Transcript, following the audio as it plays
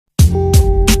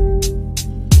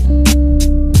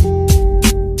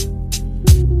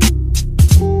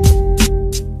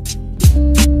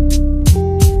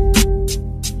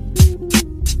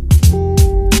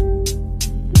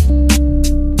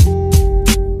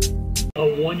A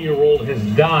 1-year-old has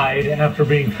died after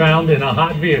being found in a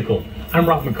hot vehicle. I'm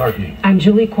Rob McCartney. I'm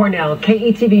Julie Cornell.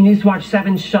 KETV News Watch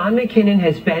 7. Sean McKinnon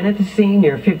has been at the scene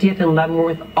near 50th and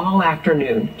Leavenworth all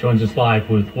afternoon. Joins us live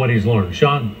with what he's learned.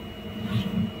 Sean?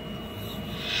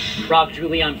 Rob,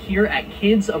 Julie, I'm here at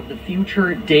Kids of the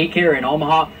Future Daycare in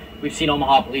Omaha. We've seen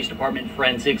Omaha Police Department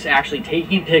forensics actually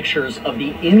taking pictures of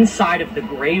the inside of the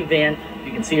gray van.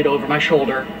 You can see it over my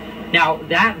shoulder. Now,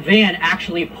 that van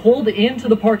actually pulled into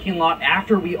the parking lot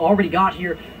after we already got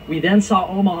here. We then saw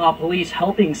Omaha Police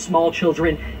helping small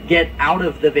children get out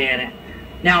of the van.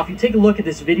 Now, if you take a look at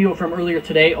this video from earlier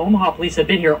today, Omaha Police have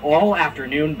been here all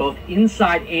afternoon, both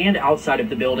inside and outside of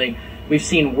the building. We've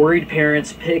seen worried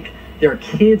parents pick their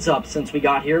kids up since we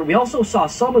got here. We also saw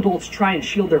some adults try and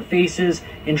shield their faces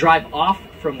and drive off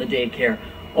from the daycare.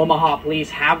 Omaha Police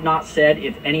have not said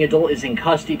if any adult is in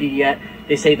custody yet.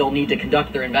 They say they'll need to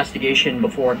conduct their investigation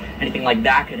before anything like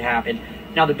that could happen.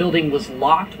 Now, the building was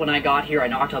locked when I got here. I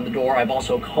knocked on the door. I've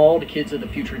also called Kids of the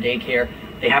Future Daycare.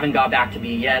 They haven't got back to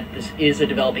me yet. This is a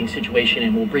developing situation,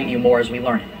 and we'll bring you more as we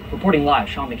learn it. Reporting live,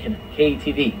 Sean McKinnon,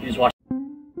 KETV News Watch.